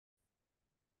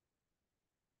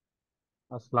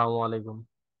আসসালামু আলাইকুম।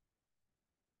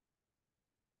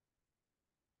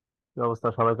 কি অবস্থা,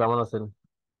 সবাই কেমন আছেন?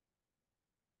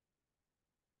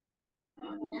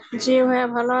 জি ভাইয়া,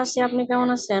 ভালো আছি। আপনি কেমন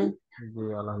আছেন? জি,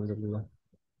 আলহামদুলিল্লাহ।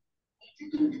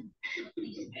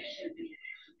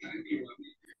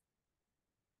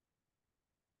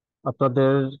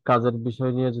 আপনাদের কাজের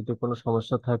বিষয় নিয়ে যদি কোনো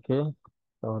সমস্যা থাকে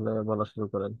তাহলে বলা শুরু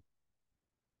করেন।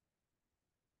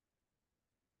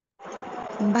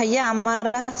 ভাইয়া আমার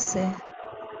আছে।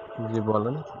 জি,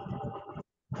 বলেন।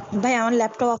 ভাই আমার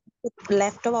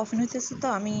ল্যাপটপ ওপেন হইতেছে, তো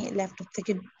আমি ল্যাপটপ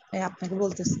থেকে আপনাকে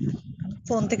বলতেছি।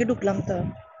 ফোন থেকে ঢুকলাম তো।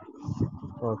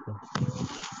 ওকে।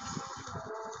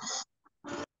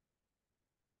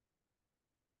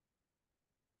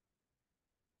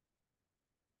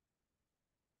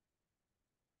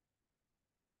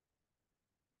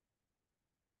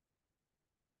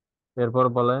 এরপর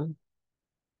বলেন।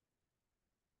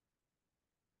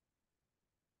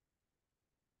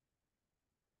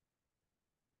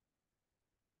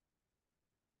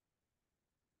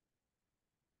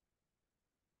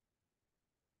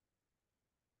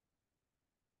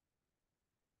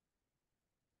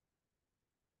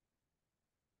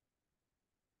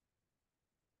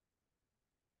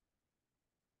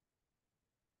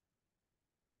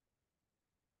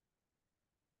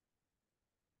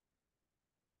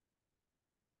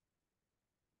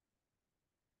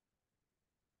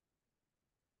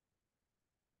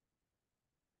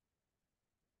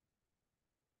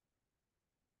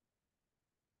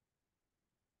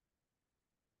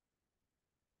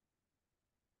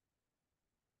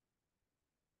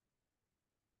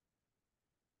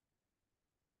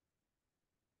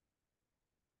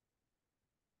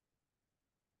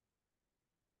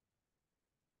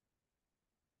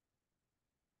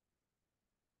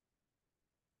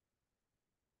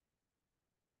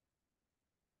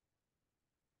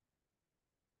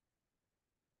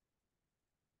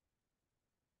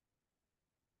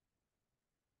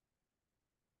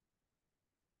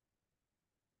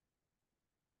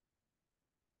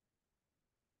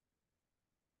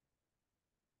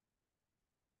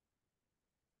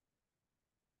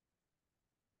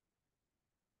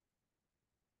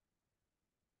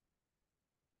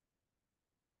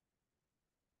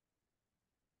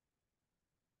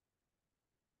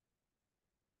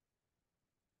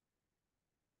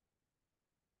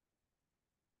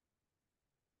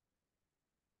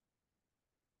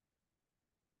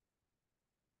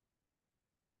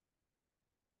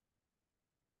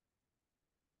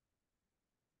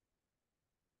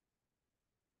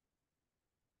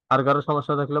 আর কারো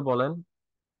সমস্যা থাকলে বলেন।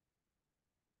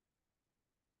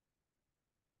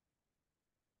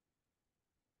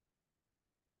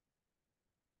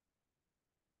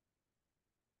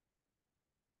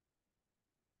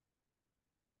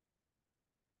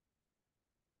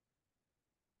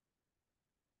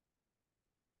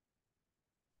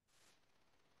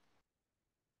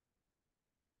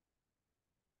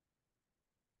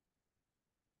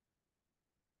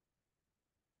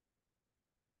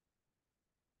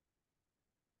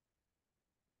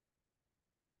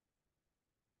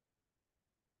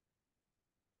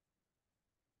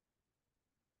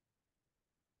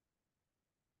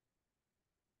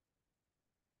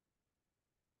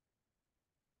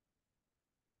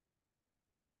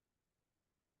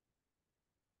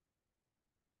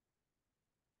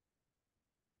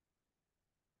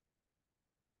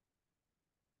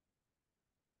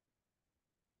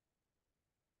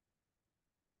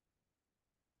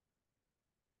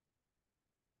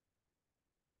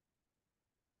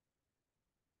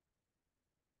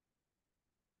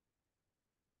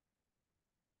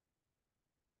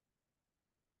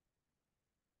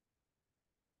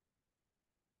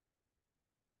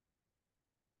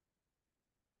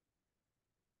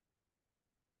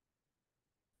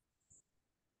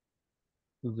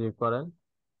 জি, করেন।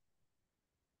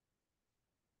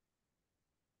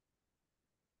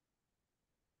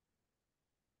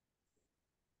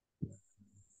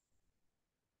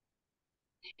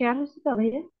 শেয়ার হয়েছে তো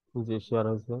ভাইয়া? জি, শেয়ার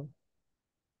হয়েছে।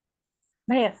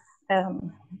 ভাইয়া, আম,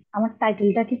 আমার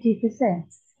টাইটেলটা কি ঠিক আছে?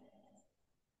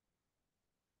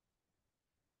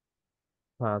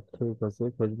 হ্যাঁ, ঠিক আছে।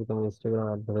 ফেসবুক এবং Instagram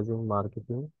advertising,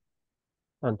 marketing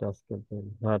and task campaign.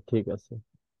 হ্যাঁ, ঠিক আছে।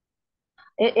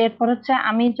 এরপর হচ্ছে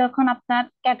আমি যখন আপনার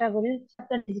ক্যাটাগরি হচ্ছে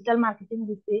আপনার ডিজিটাল মার্কেটিং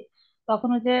দিচ্ছি, তখন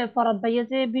ওই যে ফরদ ভাইয়া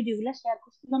যে ভিডিওগুলো শেয়ার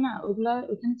করছিল না, ওগুলো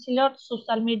ওইখানে ছিল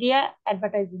সোশ্যাল মিডিয়া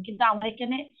অ্যাডভার্টাইজিং, কিন্তু আমার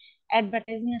এখানে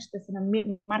অ্যাডভার্টাইজিং আসতেছে না,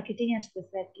 মার্কেটিং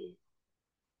আসতেছে আর কি।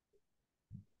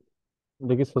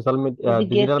 দেখি সোশ্যাল মিডিয়া ওই যে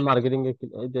ডিজিটাল গেস্ট। মার্কেটিং এ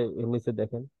এই যে এর নিচে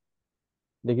দেখেন।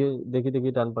 দেখি, দেখি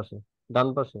ডান পাশে। ডান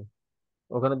পাশে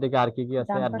ওখানে দেখি আর কি কি আছে,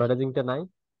 ডান পাশে। অ্যাডভার্টাইজিংটা নাই?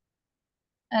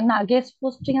 না, গেস্ট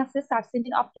পোস্টিং আছে, সার্চ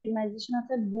ইঞ্জিন অপটিমাইজেশন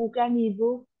আছে, বুক এন্ড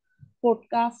ইবুক,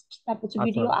 পডকাস্ট, তারপর হচ্ছে আচ্ছা,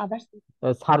 ভিডিও আদার্স।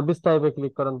 সার্ভিস টাইপে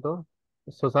ক্লিক করেন তো,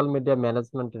 সোশ্যাল মিডিয়া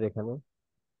ম্যানেজমেন্টের এখানে।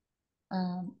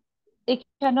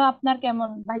 এখানেও আপনার কেমন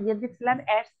ভাইয়া দেখছিলাম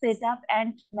ad set up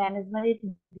and management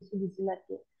কিছু দিছিল আর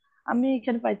কি। আমি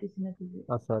এখানে পাইতেছি না কিছু।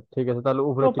 আচ্ছা ঠিক আছে, তাহলে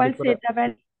উপরে প্রোফাইল ক্লিক করে সেট আপ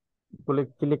এন্ড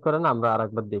ক্লিক করেন, আমরা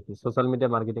আরেকবার দেখি, সোশ্যাল মিডিয়া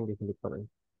মার্কেটিং এ ক্লিক করেন।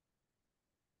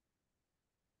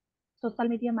 সোশ্যাল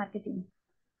মিডিয়া মার্কেটিং,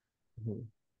 হুম।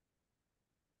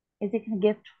 এই যে এখানে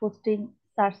গেস্ট পোস্টিং,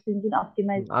 সার্চ ইঞ্জিন আস্তে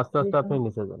আস্তে অপটিমাইজেশন। আপনি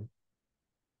নিচে যান।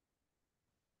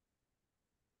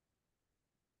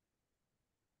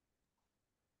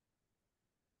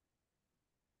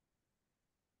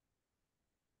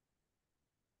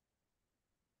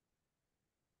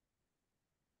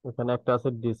 এখানে একটা আছে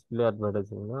ডিসপ্লে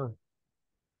অ্যাডভার্টাইজিং না?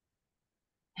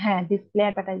 হ্যাঁ, ডিসপ্লে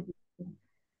অ্যাডভার্টাইজিং।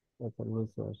 আচ্ছা,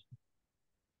 নিচে আসে,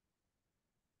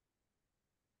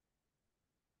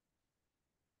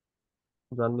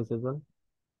 যান নিচে যান।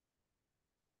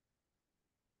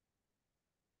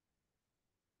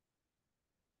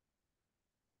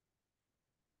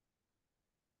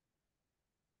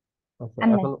 আচ্ছা, আর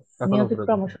নাই, এখন এখন মিউজিক উপরে যান।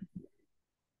 প্রমোশন।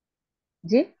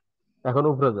 জি, এখন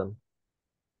উপরে যান,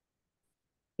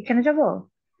 এখানে যাব।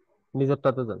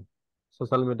 নিজেরটাতে যান,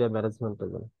 সোশ্যাল মিডিয়া ম্যানেজমেন্টে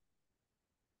যান।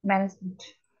 ম্যানেজমেন্ট।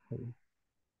 হুম।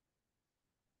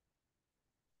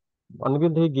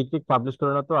 অনেকদিন থেকে গিগ টিক পাবলিশ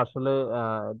করে না তো আসলে,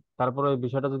 আহ, তারপরে এই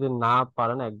বিষয়টা যদি না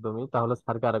পারেন একদমই, তাহলে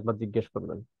স্যারকে আরেকবার জিজ্ঞেস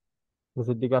করবেন।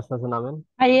 নিচের দিকে আস্তে আস্তে নামেন।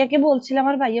 ভাইয়াকে বলছিলাম,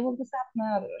 আর ভাইয়া বলতেছে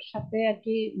আপনার সাথে আর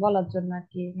কি বলার জন্য আর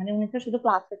কি, মানে উনি তো শুধু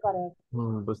ক্লাসে করে আর কি।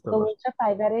 হুম, বুঝতে তো পারছি। বলছে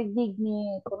ফাইবারে গিগ নিয়ে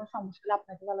কোনো সমস্যা হলে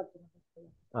আপনাকে বলার জন্য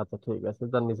বলছিলাম। আচ্ছা ঠিক আছে,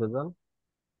 যান নিচে যান।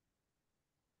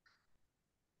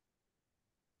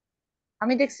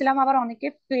 আমি দেখছিলাম আবার অনেকে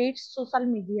পেইড সোশ্যাল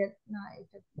মিডিয়া, না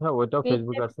এটা হ্যাঁ, ওইটাও পেইড।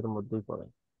 ফেসবুক অ্যাডস এর মধ্যেই পড়ে।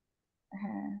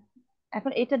 হ্যাঁ,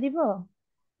 এখন এটা দিব।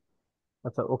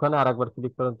 আচ্ছা, ওখানে আরেকবার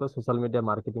ক্লিক করেন তো, সোশ্যাল মিডিয়া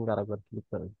মার্কেটিং আরেকবার ক্লিক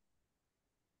করেন।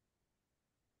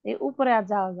 এই উপরে আর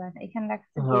যাওয়া যায় না, এখানে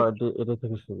রাখছে হ্যাঁ, গেস্ট। এটা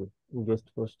থেকে শুরু। Guest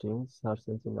posting, search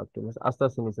engine optimise, আস্তে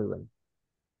আস্তে নিচে যান।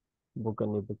 বুক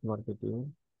and ebook marketing,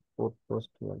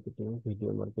 post marketing,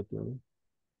 video marketing,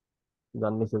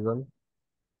 যান নিচে যান।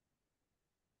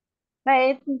 না,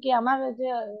 এরকম কি আমার ওই যে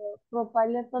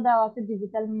প্রোফাইলে তো দেওয়া আছে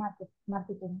ডিজিটাল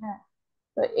মার্কেটিং, হ্যাঁ।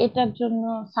 তো এটার জন্য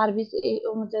সার্ভিস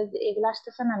অনুযায়ী যে এগুলো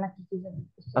আসতেছে না, নাকি কি জানি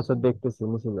আচ্ছা, বুঝতেছি না। দেখতেছি,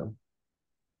 নিচে যান।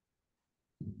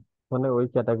 মানে ওই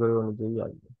ক্যাটাগরি অনুযায়ী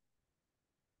আসবে,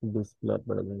 ডিসপ্লে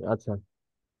অ্যাডভার্টাইজিং। আচ্ছা,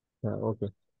 হ্যাঁ, ওকে।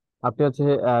 আপনি হচ্ছে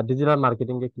ডিজিটাল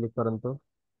মার্কেটিং এ ক্লিক করেন তো।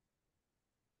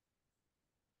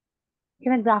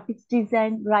 এখানে graphics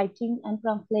design, writing and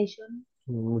translation,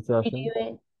 নিচে আসেন। ভিডিও,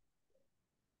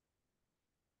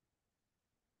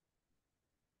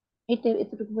 এটা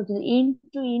এতটুকু পর্যন্ত ইন্ড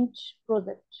টু ইন্ড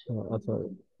প্রজেক্ট। হ্যাঁ, আচ্ছা,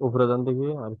 উপরে যান দেখি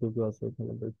আর কি কি আছে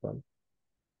এখানে দেখতাম।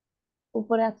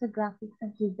 উপরে আছে graphics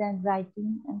end design, writing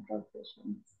and translation.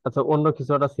 আচ্ছা, অন্য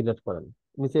কিছু একটা সিলেক্ট করেন,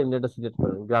 নিচে এমনিটা সিলেক্ট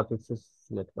করেন, গ্রাফিক্স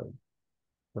সিলেক্ট করেন।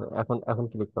 এখন এখন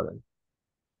ক্লিক করেন, ঠিক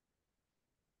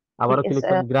আবারও ক্লিক আছে।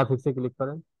 করেন, গ্রাফিক্সে ক্লিক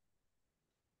করেন।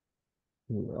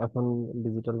 এখন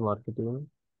ডিজিটাল মার্কেটিং,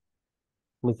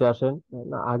 নিচে আসেন।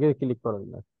 না, আগে ক্লিক করেন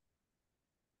না,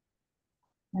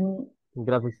 মানে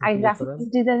গ্রাফিক্সে আগে ক্লিক করেন। গ্রাফিক্স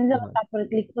ডিজাইনে যাবো, হ্যাঁ, তারপরে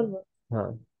ক্লিক করবো।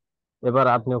 হ্যাঁ, এবার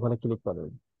আপনি ওখানে ক্লিক করেন।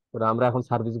 এবার আমরা এখন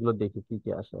সার্ভিস গুলো দেখি কি কি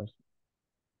আসে।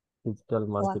 ডিজিটাল ও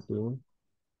আচ্ছা। মার্কেটিং,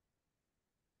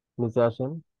 নিচে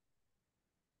আসেন।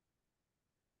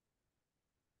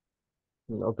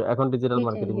 ওকে, এখন ডিজিটাল এটাই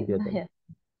মার্কেটিং দিয়ে দেন। ভাইয়া।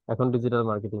 এখন ডিজিটাল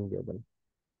মার্কেটিং দিয়ে দেন।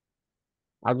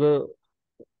 আগে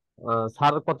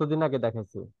স্যার কতদিন আগে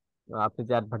দেখাইছে, আপনি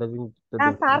যে অ্যাডভার্টাইজিং হ্যাঁ,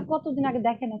 দেখছেন? স্যার কতদিন আগে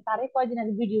দেখেন, স্যারে কয়দিন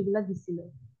আগে ভিডিও গুলা দিছিল।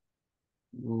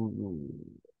 উম, উম,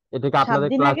 এটা কি সাত আপনাদের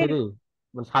দিন আগে। ক্লাসেরই,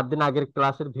 মানে 7 দিন আগের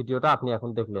ক্লাসের ভিডিওটা আপনি এখন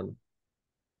দেখলেন?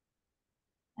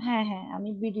 হ্যাঁ হ্যাঁ, আমি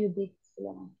ভিডিও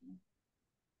দেখছিলাম আর কি।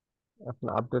 এখন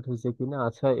আপডেট হয়েছে কিনা।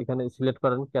 আচ্ছা, এখানে সিলেক্ট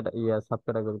করেন সাব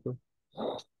ক্যাটাগরিতে,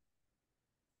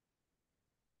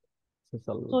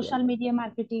 social media. Social media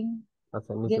marketing,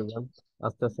 আচ্ছা, নিচে গেস্ট। যান,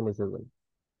 আস্তে আস্তে নিচে যান।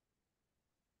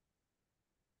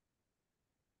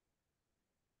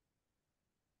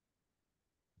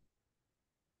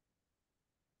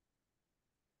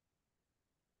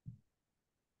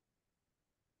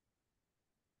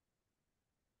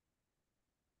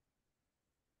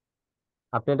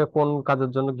 আপনি এটা কোন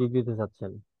কাজের জন্য গিগ দিতে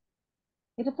চাচ্ছেন?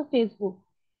 এটা তো ফেসবুক।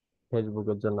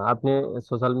 ফেসবুকের জন্য আপনি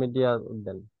সোশ্যাল মিডিয়া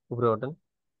দেন, উপরে ওঠেন,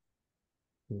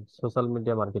 সোশ্যাল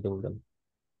মিডিয়া মার্কেটিং দেন।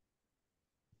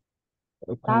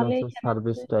 এখানে তাহলে হচ্ছে এখানে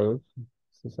সার্ভিস আছে টাইপ,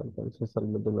 সোশ্যাল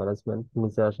মিডিয়া ম্যানেজমেন্ট,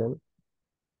 নিচে আসেন।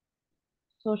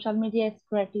 Social media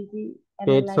strategy paid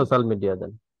analyse, social media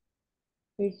দেন।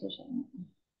 Page social media.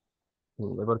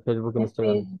 এবার Facebook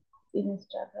Instagram. Page,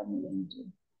 Instagram, LinkedIn.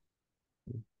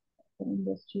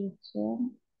 Industry হচ্ছে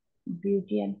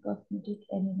beauty and cosmetic,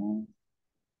 animal,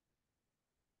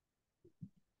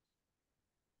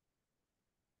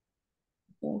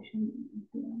 fashion,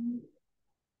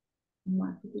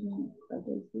 marketing and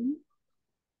advertising,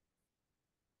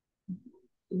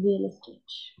 real estate.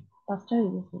 পাঁচটা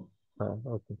হয়ে গেছে। হ্যাঁ,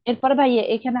 ওকে। এরপরে ভাই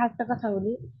এখানে একটা কথা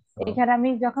বলি, এখানে আমি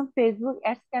যখন ফেসবুক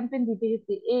অ্যাডস ক্যাম্পেইন দিতে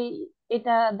গেছি,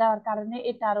 এটা দেওয়ার কারণে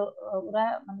এটা আরো ওরা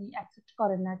মানে অ্যাকসেপ্ট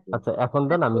করে না আর কি। আচ্ছা, এখন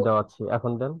দেন, আমি দেওয়াচ্ছি,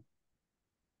 এখন দেন।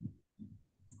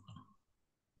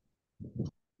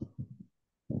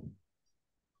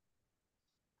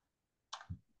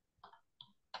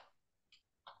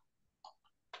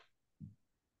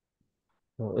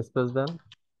 স্পেস দেন,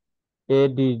 এ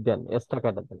ডি দেন, এসটা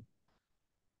কাটা দেন,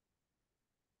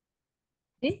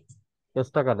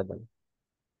 এসটা কাটা দেন।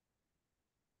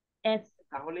 এস,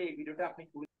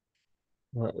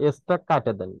 হ্যাঁ, এসটা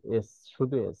কাটা দেন, এস,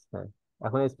 শুধু এস। হ্যাঁ,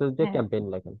 এখন স্পেস দিয়ে হ্যাঁ ক্যাম্পেইন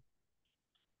লেখেন।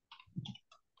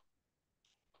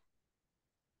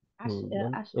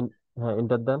 দেন আস, হ্যাঁ,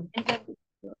 এন্টার দেন। এটা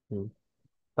হুম,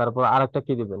 তারপর আরেকটা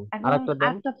কি দিবেন? এখন আরেকটা দেন।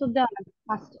 আরেকটা তো দেওয়া লাগবে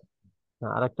ফার্স্ট।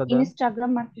 হ্যাঁ, আরেকটা দেন।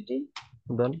 ইনস্টাগ্রাম মার্কেটিং,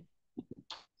 দেন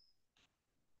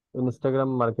ইনস্টাগ্রাম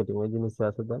মার্কেটিং, এই জিনিসে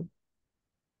আছে, দেন।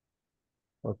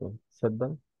 ওকে, সেভ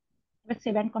দেন। এবার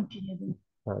সেভ এন্ড কন্টিনিউ দিন।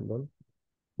 হ্যাঁ, দেন।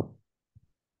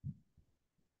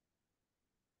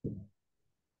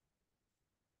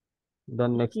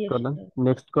 দেন কি নেক্সট আসে করেন, তো?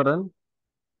 নেক্সট করেন।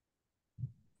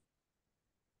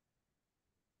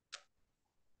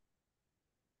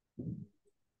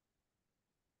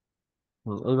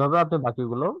 এইভাবে আপনি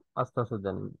বাকিগুলো আস্তে আস্তে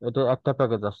দেন। এটা একটা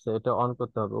প্যাকেজ আসছে, এটা অন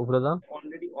করতে হবে, উপরে যান।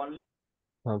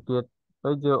 হ্যাঁ, ক্রিয়েট,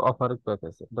 ওই যে অফার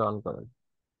প্যাকেজ, এটা অন করেন।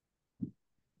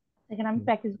 এখানে আমি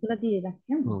প্যাকেজ গুলো দিয়ে রাখছি,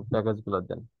 হ্যাঁ? প্যাকেজ গুলো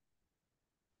দেন।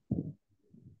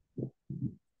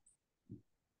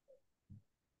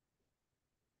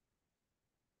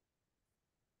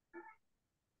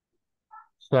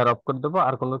 শেয়ার অফ করে দেবো,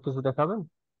 আর কোনো কিছু দেখাবেন?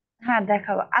 হ্যাঁ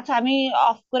দেখাবো। আচ্ছা আমি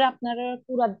অফ করে আপনার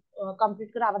পুরো কমপ্লিট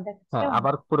করে আবার দেখাচ্ছি, হ্যাঁ, কেমন?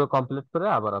 আবার পুরো কমপ্লিট করে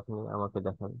আবার আপনি আমাকে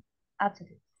দেখাবেন। আচ্ছা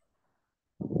ঠিক আছে।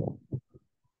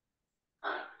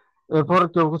 এরপর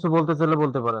কেউ কিছু বলতে চাইলে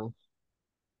বলতে পারেন।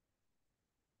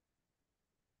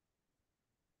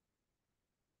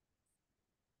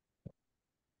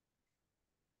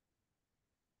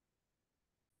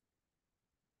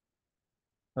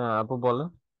 হ্যাঁ, আপু বলেন।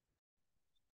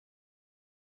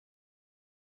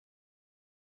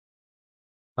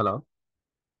 হ্যালো।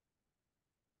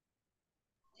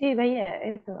 জি ভাইয়া,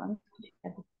 এই তো আমি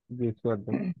জি, শেয়ার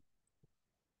দেন।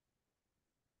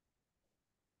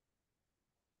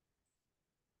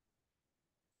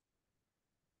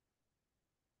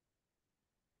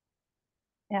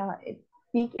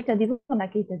 পিক এটা দিব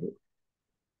নাকি এটা দিব?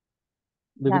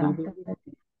 দেখি দাঁড়ান দেখি তো, দেখি।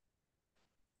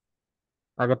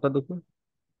 আগেরটা দেখি।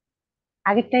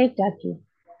 আগেরটা এটা আর কি। হুম,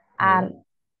 আর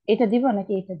এটা দিব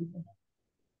নাকি এটা দিব?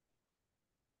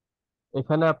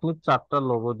 এখানে আপনি চারটা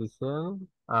লোগো দিছেন,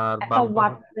 আর একটা বাম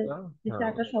হোয়াটসঅ্যাপ পাশেরটা। দিচ্ছে, হ্যাঁ,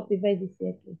 একটা শপিফাই দিচ্ছে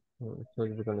আর কি।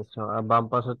 ফেসবুক ইনস্টাগ্রাম, আর বাম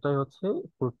পাশেরটাই হচ্ছে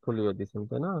পোর্টফোলিও দিছেন,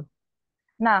 তাই না?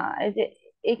 না, এই যে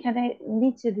এখানে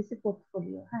নিচে দিছে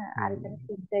পোর্টফোলিও, হ্যাঁ, আর হুম, এখানে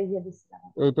তিনটা ইয়ে দিছিলাম।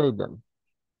 এইটাই দেন।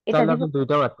 এটা চাইলে দিব? আপনি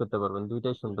দুইটাও অ্যাড করতে পারবেন,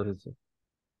 দুইটাই সুন্দর হয়েছে।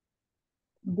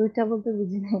 দুইটা বলতে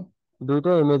বুঝি নাই।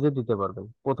 দুইটা ইমেজে দিতে পারবেন,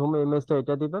 প্রথম ইমেজটা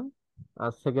এটা দিবেন,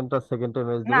 আর সেকেন্ড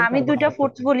ইমেজ না দিবেন, আমি তারপর দুইটা আরেকটা।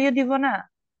 পোর্টফোলিও দিব না।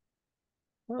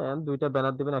 হ্যাঁ, দুইটা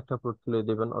ব্যানার দিবেন, একটা পোর্টফোলিও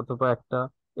দিবেন, অথবা একটা,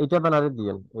 এইটা ব্যানারে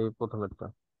দিয়েন, এই প্রথমেরটা।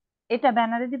 এটা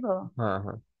ব্যানারে দিব। হ্যাঁ,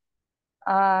 হ্যাঁ,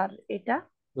 আর এটা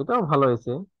এটাও ভালো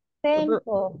হয়েছে। সেম তবে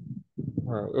তো।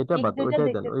 হ্যাঁ, এটা পিক বাদ, দুইটা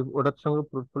ওইটাই দেন, দেখতে, ওটার সঙ্গে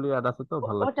পোর্টফোলিও অ্যাড আছে তো,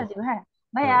 ভালো ওটা লাগতেছে। দিব, হ্যাঁ।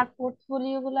 ভাই হ্যাঁ, আর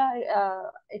পোর্টফোলিও গুলা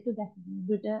একটু দেখেন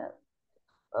দুইটা,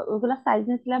 ওগুলা সাইজ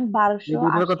নিয়েছিলাম যে বারোশো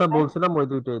দুইটার আশি কথা বাই, বলছিলাম ওই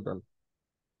দুইটাই দেন।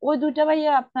 ওই দুইটা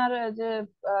ভাইয়া আপনার যে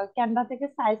ক্যানভা থেকে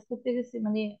সাইজ করতে গেছি,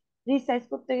 মানে রিসাইজ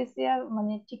করতে গেছি, আর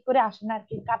মানে ঠিক করে আসে না আর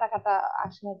কি, কাটা কাটা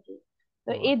আসে আর কি। তো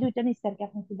ও এই আচ্ছা। দুইটা নিচ্ছে আর কি,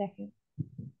 আপনি একটু দেখেন।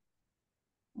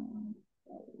 উম,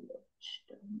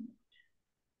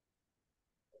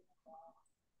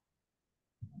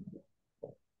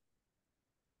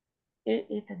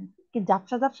 এটা কি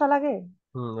ঝাপসা ঝাপসা লাগে?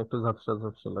 একটু ঝাপসা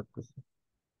ঝাপসা লাগতেছে।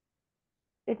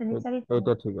 এটা নিচে আর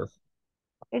এইটা ঠিক আছে।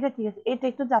 এটা ঠিক আছে, এটা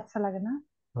একটু ঝাপসা লাগে না?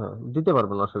 হ্যাঁ, দিতে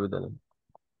পারবেন, অসুবিধা নেই।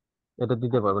 এটা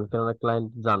দিতে পারবেন, কেননা ক্লায়েন্ট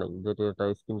জানেন যেটা এটা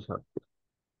স্ক্রিনশট।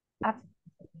 আচ্ছা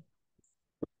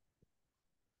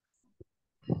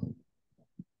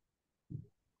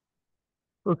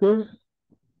ওকে,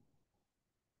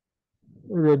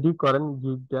 রেডি করেন,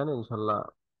 গিফট দেন, ইনশাল্লাহ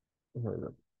হয়ে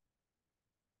যাবে।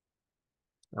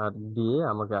 আর দিয়ে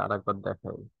আমাকে আরেকবার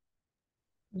দেখাই।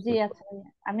 জি আচ্ছা ভাইয়া,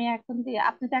 আমি এখন দিয়ে,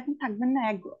 আপনি তো এখন থাকবেন না,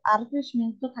 আর 30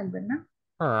 মিনিট তো থাকবেন না?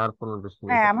 হ্যাঁ, আর 15-20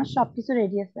 মিনিট হ্যাঁ, আছে। আমার সবকিছু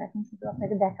রেডি আছে, এখন শুধু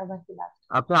আপনাকে দেখা বাকি লাস্ট।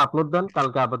 আপনি আপলোড দেন,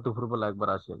 কালকে আবার দুপুরবেলা একবার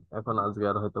আসেন, এখন আজকে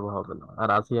আর হয়তো বা হবে না, আর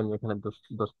আছি আমি এখানে 10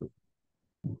 10 মিনিট।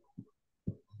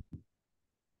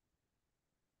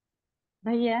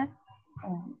 ভাইয়া,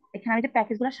 এখানে আমি যে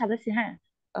প্যাকেজ গুলো সাজাইছি, হ্যাঁ,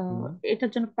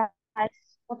 এটার জন্য প্রাইস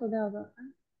কত দেওয়া দরকার?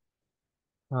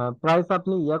 হ্যাঁ, প্রাইস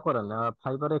আপনি ইয়া করেন,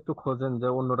 ফাইবারে একটু খোঁজেন যে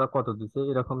অন্যরা কত দিছে,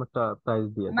 এরকম একটা প্রাইস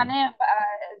দিয়ে দেন। মানে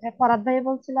যে ফরাদ ভাই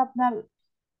বলছিল আপনার,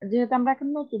 যেহেতু আমরা এখন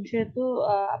নতুন, সেহেতু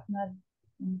আপনার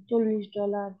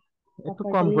 $40 বা একটু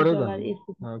কম পঁয়তাল্লিশ করেই দেন। ডলার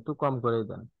এরকম। হ্যাঁ, একটু কম করেই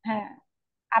দেন। হ্যাঁ,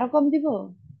 আরো কম দিব।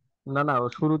 না না, ও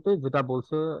শুরুতে যেটা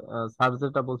বলছে, স্যার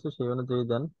যেটা বলছে সেই অনুযায়ী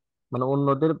দেন। মানে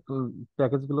অন্যদের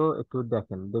প্যাকেজ গুলো একটু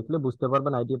দেখেন, দেখলে বুঝতে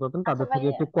পারবেন, আইডিয়া পাবেন, আচ্ছা তাদের থেকে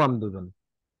ভাইয়া, একটু কম দিবেন।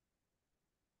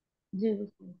 জি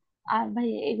বুঝতে পেরেছি। আর ভাই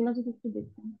এগুলো যদি একটু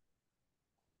দেখতেন।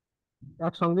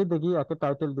 একসঙ্গেই দেখি, একে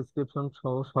টাইটেল ডিসক্রিপশন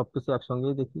সহ সবকিছু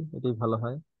একসঙ্গেই দেখি, এটাই ভালো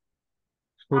হয়।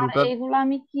 আর শুরুটা এগুলো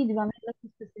আমি কি দিব, আমি এগুলো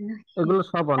বুঝতেছি না কি। এগুলো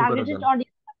সব অন করে টার্গেটেড দেন।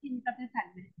 অডিয়েন্স তিনটাতে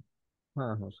থাকবে,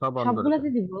 হ্যাঁ হ্যাঁ, সব অন করে দেন। সবগুলোতে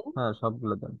দিব? হ্যাঁ,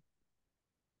 সবগুলো দেন।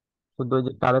 শুধু ওই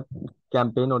যে কারেক্ট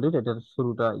ক্যাম্পেইন অডিট, এটার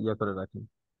শুরুটা ইয়ে করে রাখেন।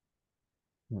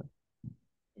 হ্যাঁ।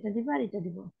 এটা দিব আর এটা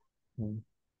দিব। হুম,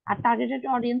 আর টার্গেটেড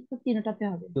অডিয়েন্স তো তিনটাতে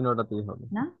হবে, তিনোটাতেই হবে।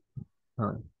 না?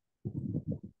 হ্যাঁ,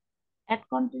 অ্যাড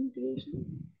কন্টেন্ট ক্রিয়েশন,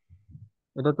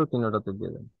 এটা তো তিনোটাতে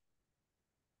দিয়ে দেন।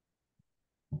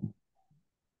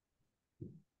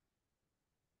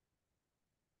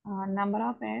 Number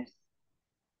of ads.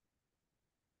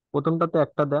 প্রথমটাতে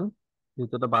একটা দেন,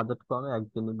 দ্বিতীয়টা বাজেট কম,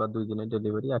 একদিন বা 2 দিনের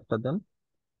ডেলিভারি, একটা দেন।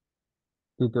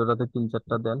 তৃতীয়টাতে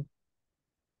 3-4টা দেন।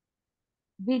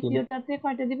 তিন দ্বিতীয়টাতে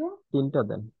কয়টা দিব? তিনটা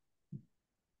দেন।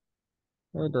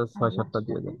 এটা আর 6-7টা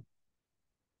দিয়ে লাস্টটাতে? দেন।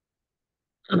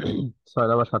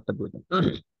 6টা বা 7টা দিয়ে দেন।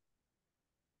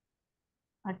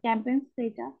 আর ক্যাম্পেইন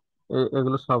সেইটা?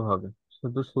 এগুলো সব হবে।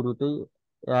 শুধু শুরুতেই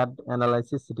অ্যাড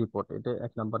অ্যানালাইসিস রিপোর্ট, এটা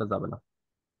 1 নম্বরে যাবে না।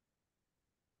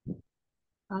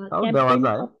 তাও দেওয়া ক্যাম্পেইন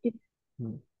যায়। অপটিভ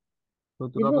হুম,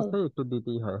 নতুন দিব? অবস্থায় একটু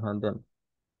দিতেই হয়। হ্যাঁ, দেন।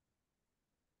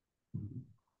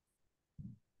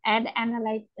 অ্যাড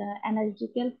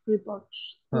অ্যানালিটিক্যাল রিপোর্ট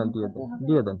হ্যাঁ, দিয়ে তিনটাতে দেন, হবে?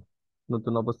 দিয়ে দেন।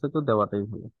 নতুন অবস্থায় তো দেওয়াটাই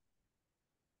ভালো।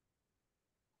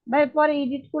 ভাই পরে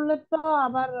এডিট করলে তো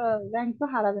আবার র্যাঙ্ক তো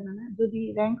হারাবে না, না? যদি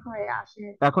র্যাঙ্ক হয়ে আসে,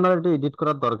 এখন আর এটা এডিট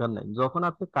করার দরকার নাই, যখন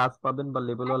আপনি কাজ পাবেন বা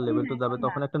লেভেল 1 এখন লেভেল না, 2 যাবে, এখন না,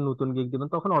 তখন একটা নতুন গিগ দিবেন,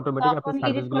 তখন অটোমেটিক আপনি তখন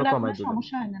সার্ভিস এডিট গুলো করলে কমাই আপনার দিবেন।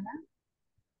 সমস্যা হয় না, না?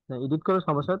 এডিট করার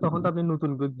সমস্যা হয়, তখন তো আপনি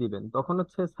নতুন গিগ দিবেন, তখন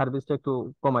হচ্ছে সার্ভিসটা একটু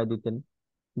কমাই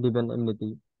দিবেন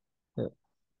এমনিতেই। হ্যাঁ,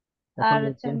 এখন আর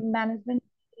হচ্ছে নতুন। ম্যানেজমেন্ট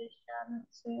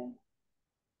হচ্ছে,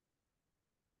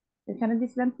 এখানে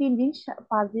দিছিলাম 3 দিন,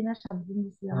 5 দিন আর 7 দিন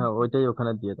দিছিলাম হ্যাঁ, আর কি। ওইটাই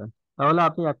ওখানে দিয়ে দেন। তাহলে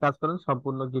আপনি এক কাজ করেন,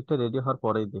 সম্পূর্ণ গিগটা রেডি হওয়ার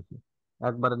পরেই দেখি,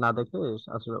 একবারে না দেখে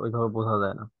আসলে ওইভাবে বোঝা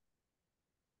যায় না।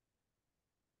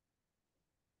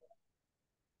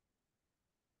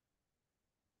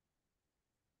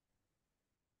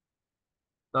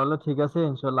 তাহলে ঠিক আছে,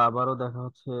 ইনশাল্লাহ আবারও দেখা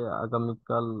হচ্ছে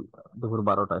আগামীকাল দুপুর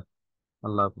 12টায়।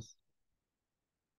 আল্লাহ হাফিজ।